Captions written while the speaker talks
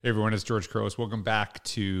Hey everyone, it's George Couros. Welcome back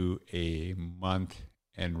to a month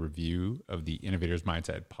in review of the Innovators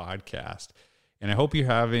Mindset podcast. And I hope you're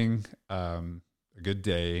having a good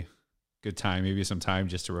day, good time, maybe some time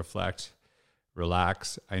just to reflect,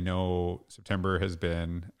 relax. I know September has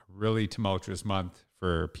been a really tumultuous month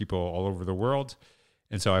for people all over the world.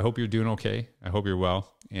 And so I hope you're doing okay. I hope you're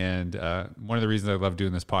well. And one of the reasons I love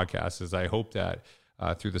doing this podcast is I hope that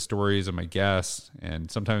through the stories of my guests and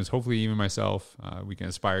sometimes hopefully even myself, we can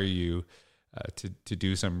inspire you to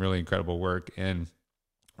do some really incredible work and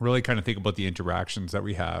really kind of think about the interactions that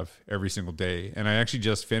we have every single day. And I actually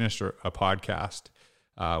just finished a podcast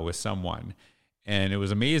with someone, and it was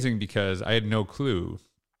amazing because I had no clue,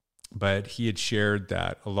 but he had shared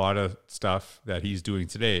that a lot of stuff that he's doing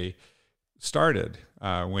today started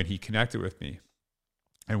when he connected with me.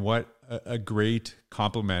 And what a great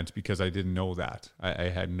compliment, because I didn't know that. I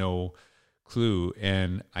had no clue.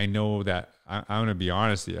 And I know that I'm going to be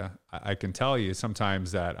honest with you. I can tell you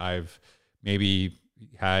sometimes that I've maybe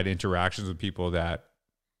had interactions with people that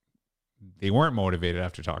they weren't motivated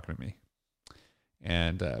after talking to me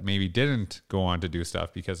and maybe didn't go on to do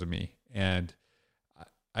stuff because of me. And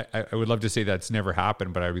I would love to say that's never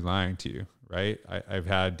happened, but I'd be lying to you, right? I've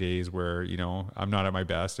had days where, I'm not at my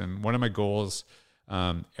best. And one of my goals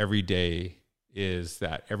every day is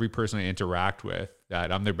that every person I interact with, that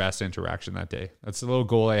I'm their best interaction that day. That's a little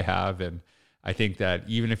goal I have. And I think that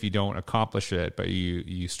even if you don't accomplish it, but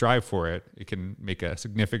you strive for it, it can make a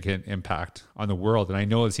significant impact on the world. And I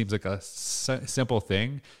know it seems like a simple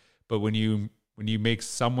thing, but when you make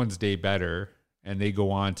someone's day better and they go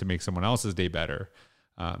on to make someone else's day better,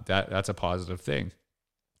 that's a positive thing.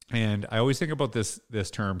 And I always think about this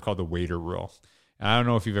term called the waiter rule. And I don't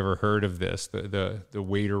know if you've ever heard of this, the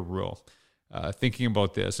waiter rule. Thinking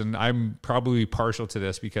about this, and I'm probably partial to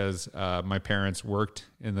this because my parents worked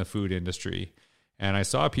in the food industry, and I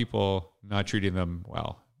saw people not treating them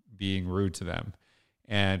well, being rude to them,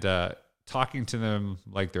 and talking to them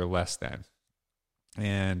like they're less than.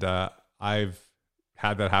 And I've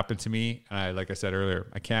had that happen to me, and like I said earlier,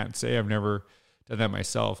 I can't say I've never done that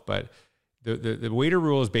myself, but the waiter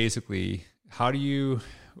rule is basically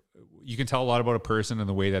you can tell a lot about a person and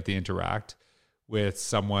the way that they interact with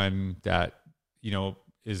someone that,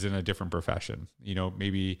 is in a different profession,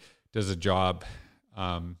 maybe does a job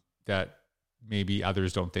that maybe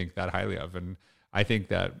others don't think that highly of. And I think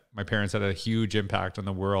that my parents had a huge impact on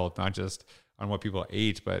the world, not just on what people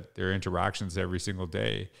ate, but their interactions every single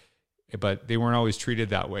day. But they weren't always treated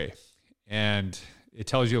that way. And it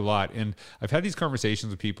tells you a lot. And I've had these conversations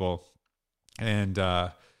with people, and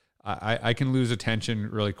I can lose attention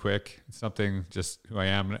really quick. It's something just who I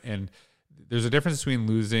am. And there's a difference between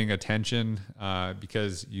losing attention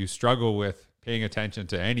because you struggle with paying attention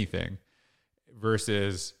to anything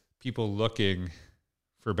versus people looking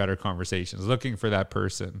for better conversations, looking for that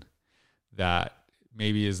person that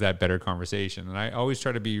maybe is that better conversation. And I always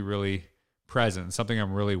try to be really present, something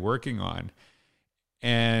I'm really working on.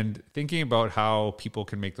 And thinking about how people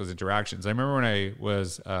can make those interactions. I remember when I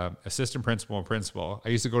was assistant principal and principal, I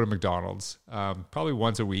used to go to McDonald's probably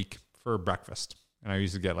once a week for breakfast. And I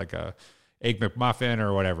used to get like a egg McMuffin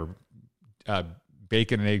or whatever,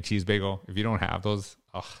 bacon and egg cheese bagel. If you don't have those,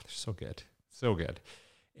 they're so good. So good.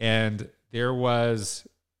 And there was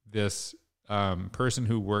this person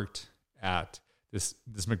who worked at this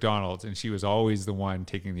McDonald's, and she was always the one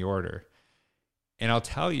taking the order. And I'll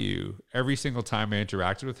tell you, every single time I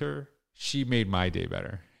interacted with her, she made my day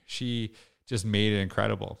better. She just made it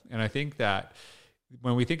incredible. And I think that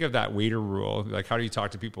when we think of that waiter rule, like how do you talk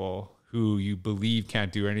to people who you believe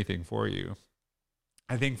can't do anything for you?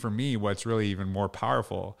 I think for me, what's really even more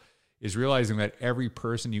powerful is realizing that every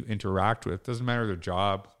person you interact with, doesn't matter their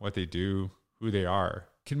job, what they do, who they are,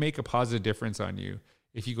 can make a positive difference on you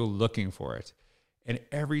if you go looking for it. And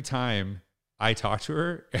every time I talked to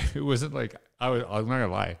her, it wasn't like, I'm not gonna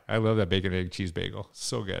lie, I love that bacon egg cheese bagel.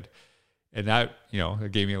 So good. And that,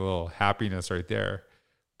 it gave me a little happiness right there.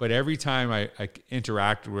 But every time I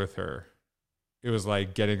interacted with her, it was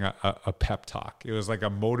like getting a pep talk. It was like a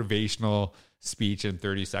motivational speech in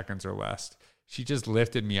 30 seconds or less. She just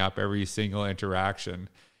lifted me up every single interaction.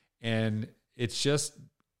 And it's just,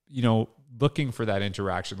 looking for that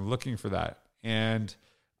interaction, looking for that. And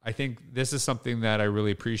I think this is something that I really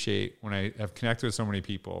appreciate when I have connected with so many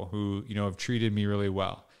people who, have treated me really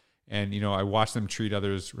well. And, I watch them treat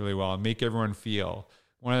others really well and make everyone feel.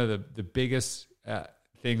 One of the biggest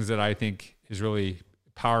things that I think is really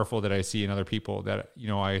powerful that I see in other people that,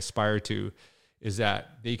 I aspire to is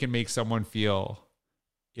that they can make someone feel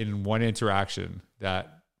in one interaction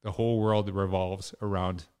that the whole world revolves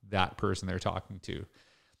around that person they're talking to.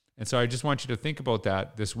 And so I just want you to think about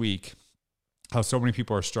that this week, how so many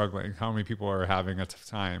people are struggling, how many people are having a tough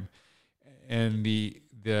time, and the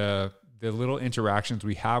little interactions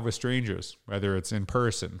we have with strangers, whether it's in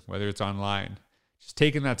person, whether it's online, just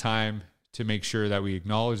taking that time to make sure that we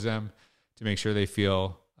acknowledge them, to make sure they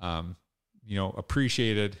feel,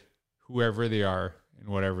 appreciated, whoever they are and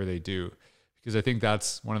whatever they do, because I think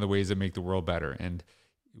that's one of the ways that make the world better. And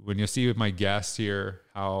when you see with my guests here,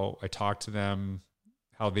 how I talk to them,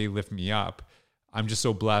 how they lift me up, I'm just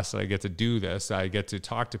so blessed that I get to do this. I get to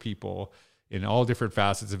talk to people in all different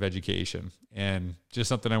facets of education, and just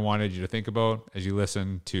something I wanted you to think about as you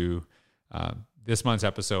listen to this month's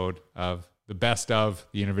episode of the Best of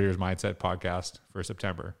the Innovators Mindset podcast for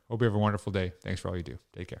September. Hope you have a wonderful day. Thanks for all you do.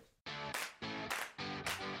 Take care.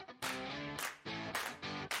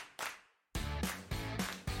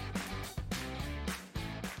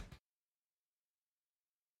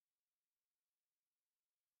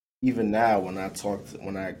 Even now, when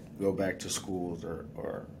I go back to schools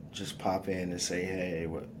or just pop in and say, hey,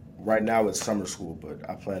 right now it's summer school, but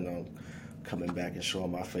I plan on coming back and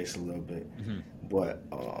showing my face a little bit. Mm-hmm. But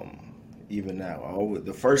even now,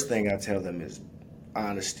 the first thing I tell them is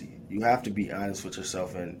honesty. You have to be honest with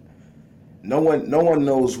yourself, and no one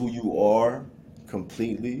knows who you are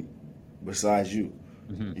completely besides you.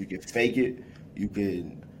 Mm-hmm. You can fake it, you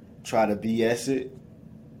can try to BS it.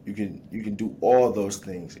 You can do all those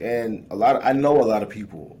things, and I know a lot of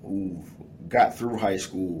people who've got through high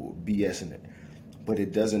school BSing it, but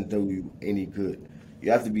it doesn't do you any good.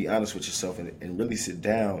 You have to be honest with yourself and really sit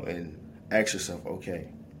down and ask yourself, okay,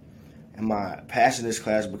 am I passing this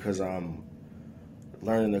class because I'm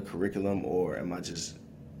learning the curriculum, or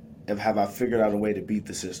have I figured out a way to beat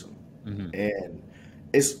the system? Mm-hmm. And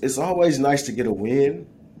it's always nice to get a win,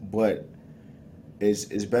 but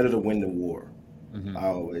it's better to win the war. Mm-hmm. I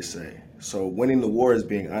always say. So winning the war is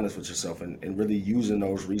being honest with yourself and really using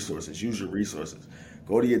those resources. Use your resources.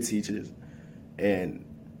 Go to your teachers and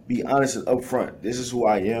be honest and upfront. This is who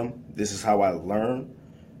I am. This is how I learn,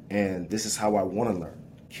 and this is how I want to learn.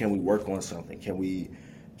 Can we work on something? Can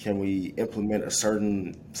we implement a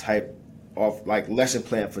certain type of lesson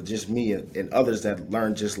plan for just me and others that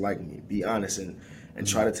learn just like me? Be honest and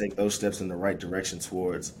try to take those steps in the right direction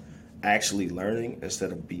towards actually learning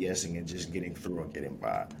instead of BSing and just getting through or getting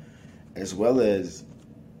by, as well as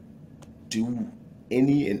do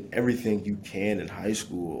any and everything you can in high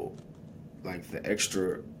school, like the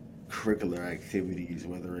extracurricular activities,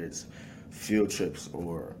 whether it's field trips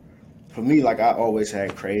or, for me, I always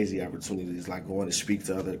had crazy opportunities, like going to speak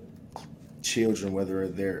to other children, whether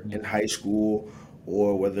they're in high school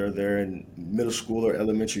or whether they're in middle school or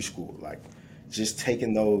elementary school, just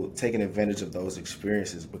taking advantage of those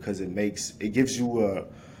experiences, because it gives you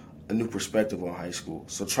a new perspective on high school.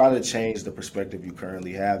 So try to change the perspective you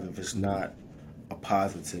currently have if it's not a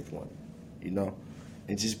positive one,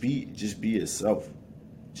 and just be yourself.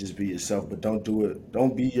 Just be yourself, but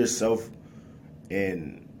don't be yourself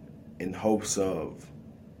in hopes of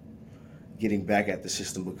getting back at the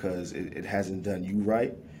system because it hasn't done you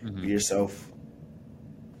right. Mm-hmm. Be yourself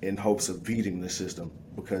in hopes of beating the system,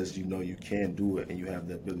 because you can do it and you have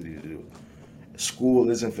the ability to do it. School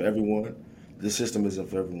isn't for everyone. The system isn't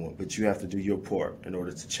for everyone, but you have to do your part in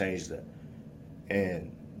order to change that.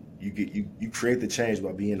 And you create the change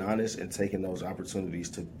by being honest and taking those opportunities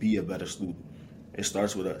to be a better student. It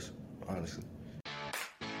starts with us, honestly.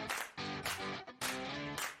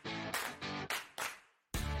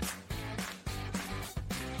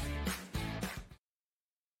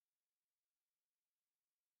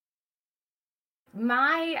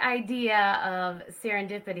 My idea of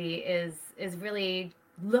serendipity is really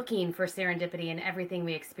looking for serendipity in everything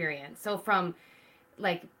we experience. So from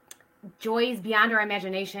joys beyond our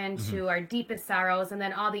imagination mm-hmm. to our deepest sorrows, and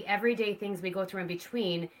then all the everyday things we go through in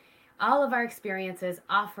between, all of our experiences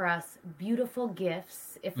offer us beautiful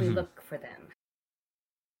gifts if we mm-hmm. look for them.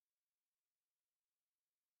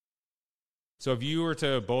 So if you were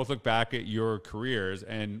to both look back at your careers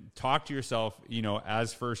and talk to yourself,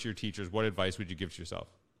 as first-year teachers, what advice would you give to yourself?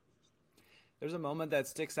 There's a moment that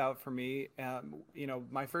sticks out for me.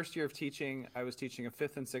 My first year of teaching, I was teaching a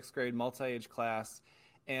 5th and 6th grade multi-age class,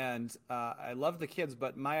 and I loved the kids,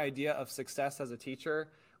 but my idea of success as a teacher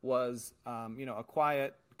was, a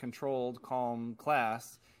quiet, controlled, calm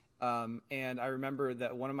class. And I remember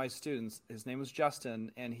that one of my students, his name was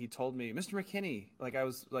Justin, and he told me, Mr. McKinney, I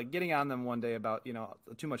was getting on them one day about,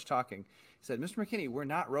 too much talking. He said, Mr. McKinney, we're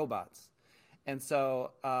not robots. And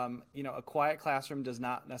so, a quiet classroom does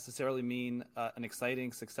not necessarily mean an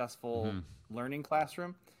exciting, successful mm-hmm. learning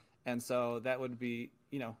classroom. And so that would be,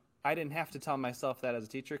 I didn't have to tell myself that as a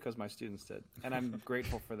teacher because my students did, and I'm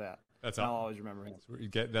grateful for that. That's I'll awesome. always remember him.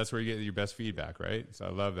 That's where you get your best feedback, right? So I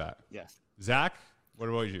love that. Yes. Zach, what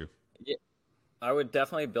about you? Yeah, I would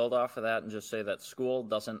definitely build off of that and just say that school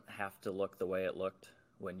doesn't have to look the way it looked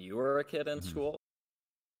when you were a kid in school.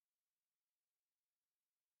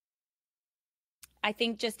 I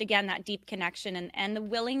think just, again, that deep connection and the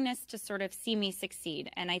willingness to sort of see me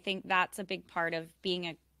succeed. And I think that's a big part of being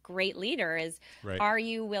a great leader is, are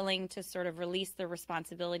you willing to sort of release the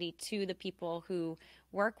responsibility to the people who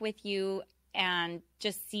work with you and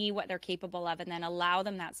just see what they're capable of, and then allow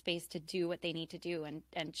them that space to do what they need to do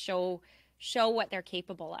and show what they're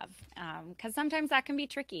capable of. Because sometimes that can be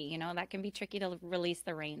tricky, that can be tricky to release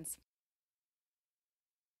the reins.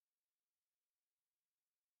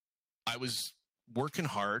 I was working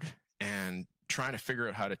hard and trying to figure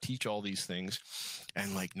out how to teach all these things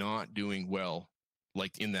and like not doing well,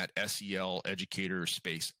 like in that SEL educator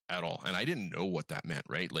space at all. And I didn't know what that meant,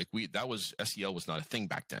 right? Like SEL was not a thing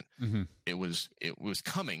back then. Mm-hmm. It was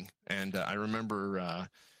coming. And I remember a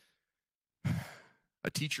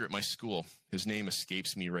teacher at my school, his name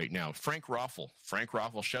escapes me right now. Frank Roffel,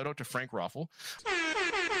 shout out to Frank Roffel.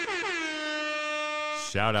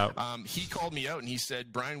 Shout out. He called me out and he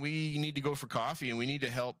said, Brian, we need to go for coffee and we need to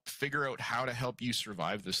help figure out how to help you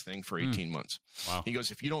survive this thing for 18 months. Wow. He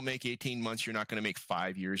goes, if you don't make 18 months, you're not going to make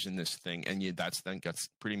 5 years in this thing. And that's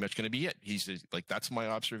pretty much going to be it. He says, like, that's my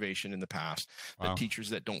observation in the past, that teachers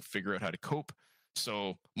that don't figure out how to cope.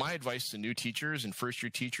 So my advice to new teachers and first year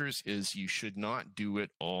teachers is you should not do it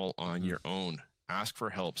all on your own. Ask for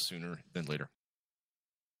help sooner than later.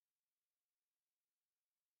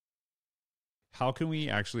 How can we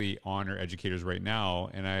actually honor educators right now?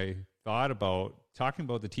 And I thought about talking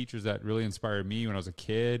about the teachers that really inspired me when I was a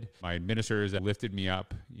kid, my administrators that lifted me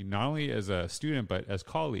up, not only as a student, but as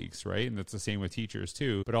colleagues, right? And that's the same with teachers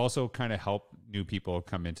too, but also kind of help new people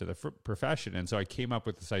come into the profession. And so I came up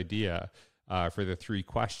with this idea for the 3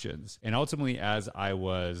 questions. And ultimately, as I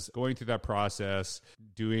was going through that process,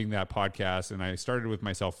 doing that podcast, and I started with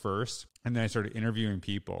myself first, and then I started interviewing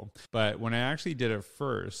people. But when I actually did it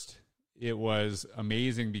first, it was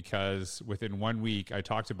amazing because within 1 week, I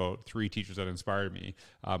talked about 3 teachers that inspired me.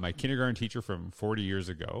 My kindergarten teacher from 40 years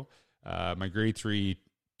ago, my grade 3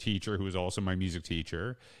 teacher, who was also my music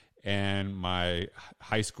teacher, and my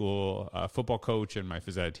high school football coach and my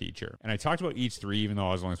phys ed teacher. And I talked about each 3, even though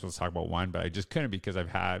I was only supposed to talk about 1, but I just couldn't because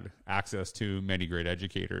I've had access to many great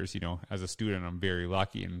educators. As a student, I'm very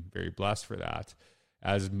lucky and very blessed for that,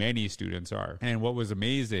 as many students are. And what was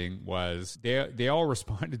amazing was they all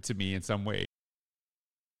responded to me in some way.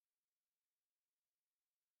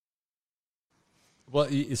 Well,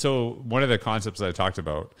 so one of the concepts that I talked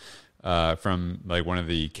about from like one of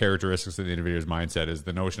the characteristics of the innovator's mindset is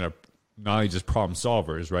the notion of not only just problem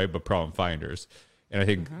solvers, right, but problem finders. And I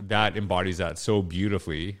think that embodies that so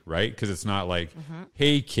beautifully, right? Because it's not like,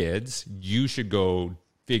 hey, kids, you should go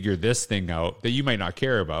figure this thing out that you might not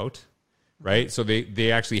care about, right? So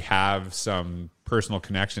they actually have some personal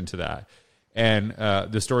connection to that. And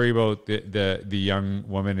the story about the young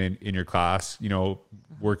woman in your class,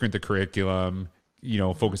 working with the curriculum,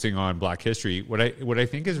 focusing on Black history. What I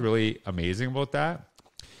think is really amazing about that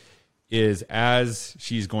is as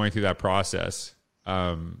she's going through that process,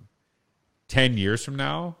 10 years from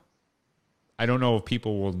now, I don't know if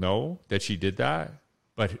people will know that she did that,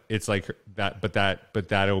 but it's like that, but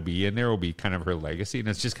that will be in there, will be kind of her legacy. And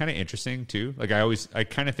it's just kind of interesting too. Like I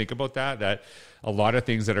kind of think about that a lot of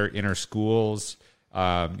things that are in our schools,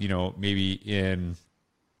 maybe in,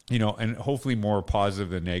 and hopefully more positive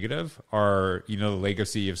than negative are, the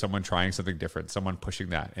legacy of someone trying something different, someone pushing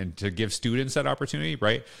that, and to give students that opportunity,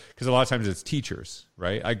 right? Because a lot of times it's teachers,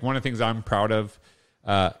 right? Like one of the things I'm proud of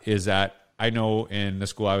is that I know in the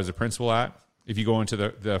school I was a principal at, if you go into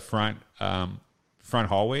the front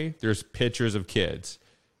hallway, there's pictures of kids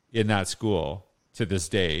in that school to this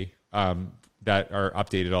day that are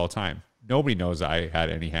updated all the time. Nobody knows I had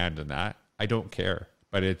any hand in that. I don't care.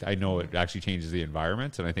 But I know it actually changes the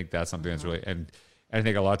environment, and I think that's something that's really, and I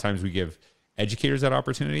think a lot of times we give educators that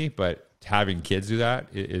opportunity, but having kids do that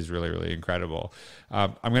is really, really incredible.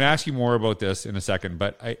 I'm going to ask you more about this in a second,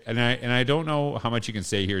 but I don't know how much you can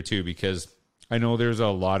say here too, because I know there's a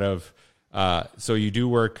lot of, so you do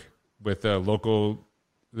work with the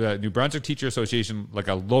New Brunswick Teacher Association, like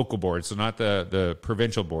a local board, so not the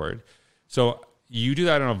provincial board. So you do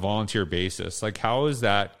that on a volunteer basis. Like how is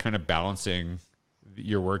that kind of balancing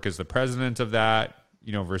your work as the president of that,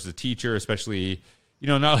 versus teacher, especially,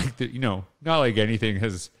 not like anything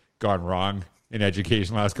has gone wrong in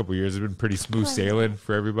education the last couple of years. It's been pretty smooth sailing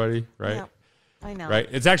for everybody, right? I know. Right.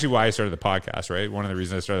 It's actually why I started the podcast, right? One of the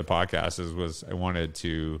reasons I started the podcast was I wanted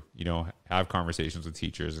to, have conversations with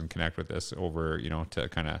teachers and connect with this over, to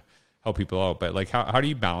kind of help people out. But like, how do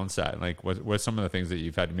you balance that? Like, what's some of the things that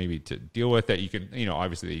you've had to maybe to deal with that you can,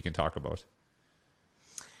 obviously that you can talk about?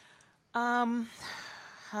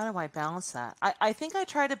 How do I balance that? I think I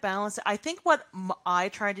try to balance it. I think what I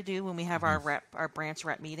try to do when we have our branch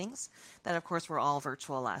rep meetings, that of course were all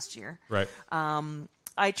virtual last year. Right.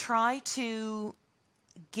 I try to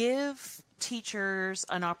give teachers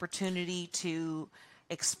an opportunity to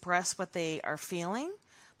express what they are feeling,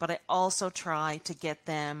 but I also try to get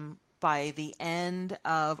them by the end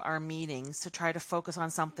of our meetings to try to focus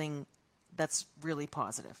on something that's really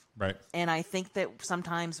positive. Right. And I think that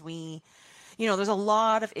sometimes there's a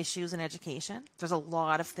lot of issues in education. There's a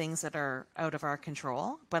lot of things that are out of our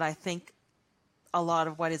control, but I think a lot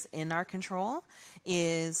of what is in our control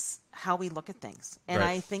is how we look at things. And right.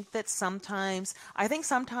 I think that sometimes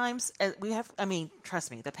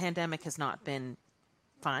trust me, the pandemic has not been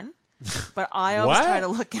fun, but I always try to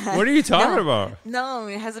look at What are you talking about? No,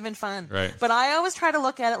 it hasn't been fun. Right. But I always try to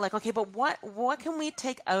look at it like, okay, but what can we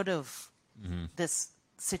take out of this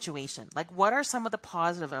situation? Like, what are some of the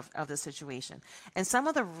positive of the situation? And some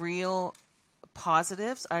of the real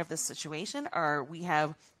positives out of this situation are we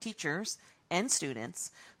have teachers and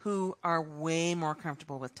students who are way more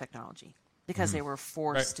comfortable with technology because they were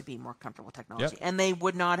forced to be more comfortable with technology. And they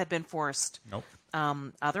would not have been forced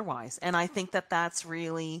otherwise. And I think that that's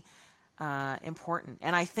really important.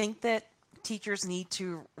 And I think that teachers need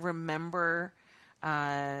to remember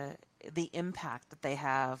the impact that they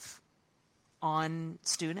have on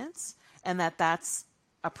students, and that's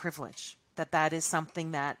a privilege, that is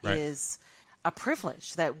something that is a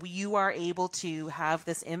privilege, that you are able to have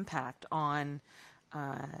this impact on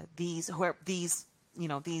these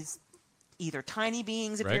either tiny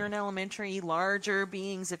beings if you're in elementary, larger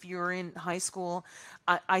beings if you're in high school.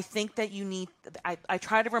 I think that I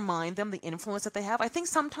try to remind them the influence that they have. I think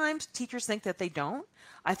sometimes teachers think that they don't.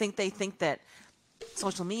 I think they think that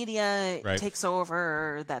social media takes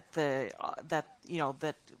over, that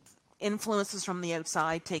influences from the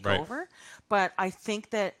outside take over. But I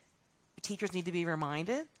think that teachers need to be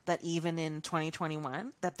reminded that even in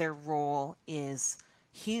 2021, that their role is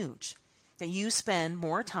huge, that you spend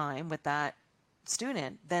more time with that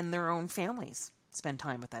student than their own families spend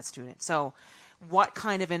time with that student. So what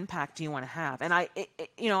kind of impact do you want to have? And I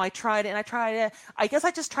guess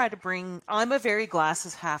I just try to I'm a very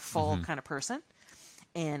glasses half full kind of person.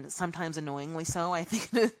 And sometimes annoyingly so, I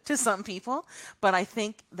think, to some people. But I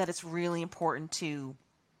think that it's really important to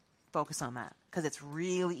focus on that, because it's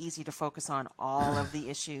really easy to focus on all of the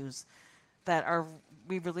issues that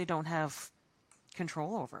we really don't have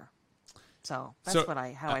control over. So that's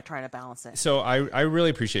how I try to balance it. So I really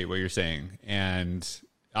appreciate what you're saying. And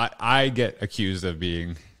I get accused of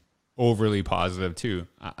being overly positive too.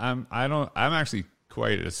 I'm actually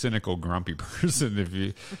quite a cynical, grumpy person, if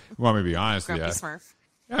you want me to be honest. Grumpy Smurf.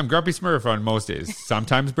 Yeah, I'm Grumpy Smurf on most days.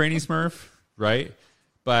 Sometimes Brainy Smurf, right?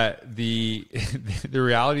 But the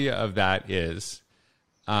reality of that is,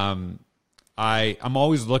 I'm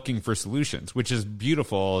always looking for solutions, which is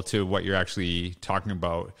beautiful to what you're actually talking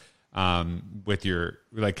about, with your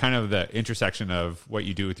kind of the intersection of what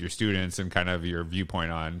you do with your students and kind of your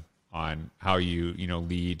viewpoint on how you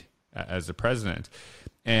lead as a president.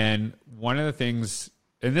 And one of the things,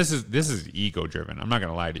 and this is ego driven. I'm not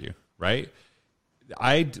going to lie to you, right?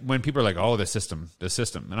 When people are like, oh, the system,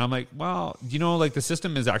 and I'm like, well, the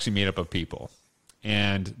system is actually made up of people,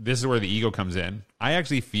 and this is where the ego comes in. I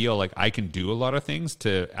actually feel like I can do a lot of things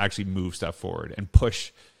to actually move stuff forward and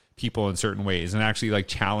push people in certain ways and actually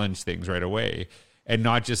challenge things right away, and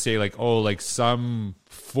not just say some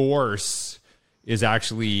force is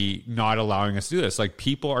actually not allowing us to do this.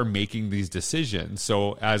 People are making these decisions.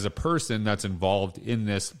 So as a person that's involved in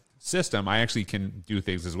this system, I actually can do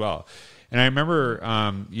things as well. And I remember,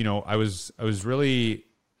 I'm trying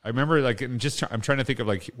to think of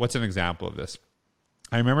what's an example of this.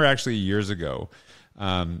 I remember actually years ago,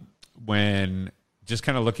 when just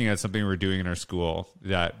kind of looking at something we were doing in our school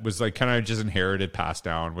that was kind of just inherited, passed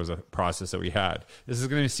down, was a process that we had. This is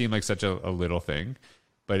going to seem like such a little thing,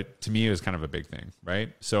 but to me, it was kind of a big thing,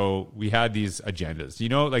 right? So we had these agendas, the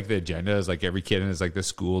agendas, every kid has the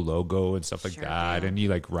school logo and stuff like that. And you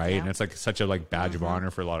write, and it's such a badge of honor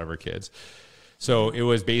for a lot of our kids. So it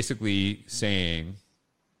was basically saying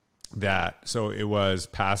that, so it was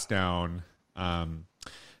passed down,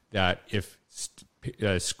 that if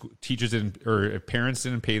teachers didn't, or if parents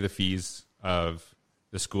didn't pay the fees of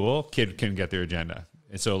the school, kid can get their agenda.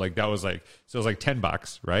 And so that was so it was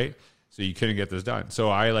 $10, right? So you couldn't get this done. So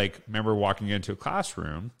I like remember walking into a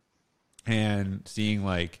classroom and seeing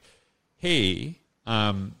like, hey,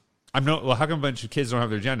 how come a bunch of kids don't have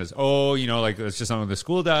their agendas? Oh, you know, like it's just something the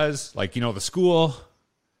school does. Like, you know, the school,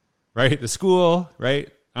 right?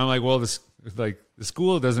 I'm like, well, the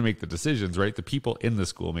school doesn't make the decisions, right? The people in the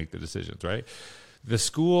school make the decisions, right? The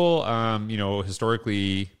school, you know,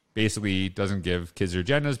 historically basically doesn't give kids their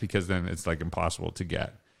agendas because then it's like impossible to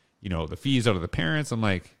get, you know, the fees out of the parents. I'm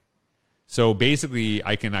like, so basically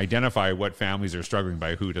I can identify what families are struggling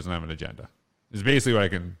by who doesn't have an agenda. It's basically what I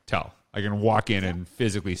can tell. I can walk in and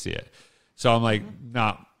physically see it. So I'm like,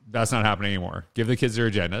 nah, that's not happening anymore. Give the kids their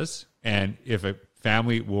agendas. And if a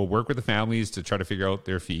family will work with the families to try to figure out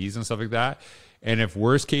their fees and stuff like that. And if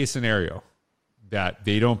worst case scenario that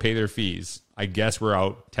they don't pay their fees, I guess we're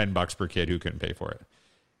out $10 per kid who couldn't pay for it.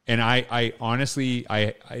 And I honestly,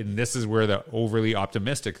 and this is where the overly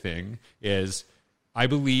optimistic thing is, I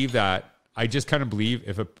believe that I just kind of believe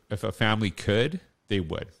if a family could, they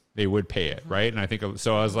would pay it. Right. And I think,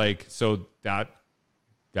 so I was like, so that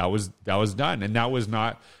was done. And that was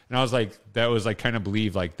not, and I was like, that was like kind of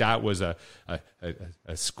believe like that was a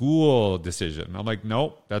school decision. I'm like,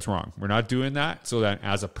 nope, that's wrong. We're not doing that. So that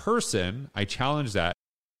as a person, I challenge that.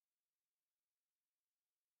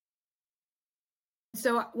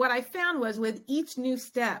 So what I found was with each new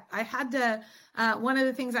step, I had to, one of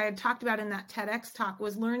the things I had talked about in that TEDx talk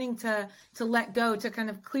was learning to let go, to kind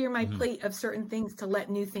of clear my plate of certain things, to let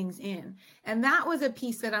new things in. And that was a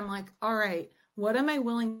piece that I'm like, all right, what am I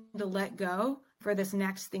willing to let go for this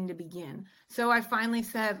next thing to begin? So I finally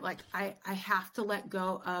said, like, I have to let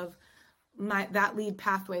go of that lead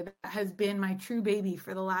pathway that has been my true baby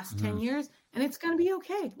for the last 10 years. And it's going to be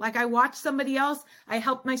okay. Like, I watched somebody else. I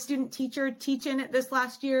helped my student teacher teach in it this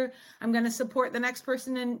last year. I'm going to support the next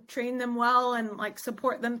person and train them well and like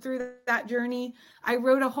support them through that journey. I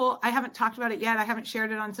wrote I haven't talked about it yet. I haven't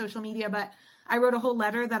shared it on social media, but I wrote a whole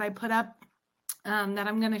letter that I put up that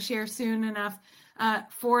I'm going to share soon enough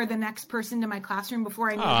for the next person to my classroom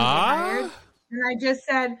before I knew he was hired. And I just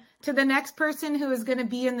said, to the next person who is going to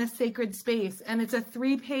be in this sacred space. And it's a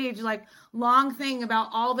 3-page, like, long thing about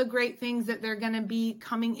all the great things that they're going to be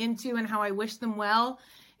coming into and how I wish them well.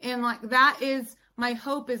 And like, that is my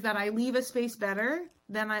hope, is that I leave a space better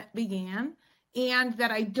than I began, and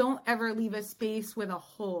that I don't ever leave a space with a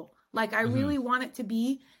hole. Like, I really want it to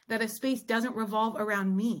be that a space doesn't revolve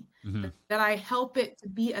around me, that I help it to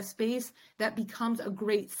be a space that becomes a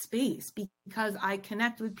great space because I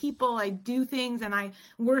connect with people, I do things, and I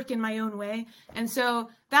work in my own way. And so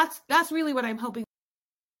that's really what I'm hoping.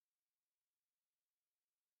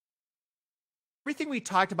 Everything we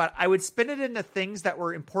talked about, I would spin it into things that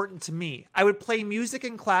were important to me. I would play music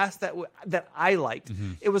in class that I liked.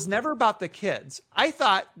 It was never about the kids. I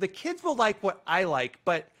thought the kids will like what I like,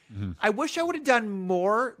 but I wish I would have done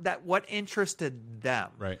more that what interested them.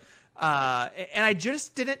 Right. And I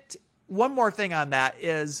just didn't. One more thing on that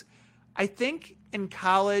is, I think in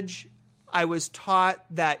college, I was taught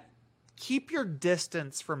that keep your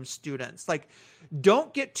distance from students. Like,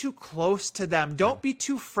 don't get too close to them. Don't be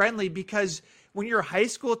too friendly, because when you're a high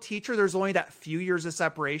school teacher, there's only that few years of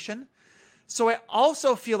separation. So I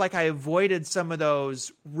also feel like I avoided some of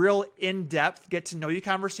those real in-depth get to know you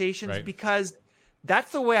conversations, because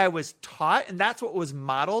that's the way I was taught and that's what was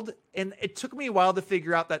modeled. And it took me a while to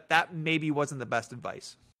figure out that maybe wasn't the best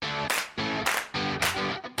advice.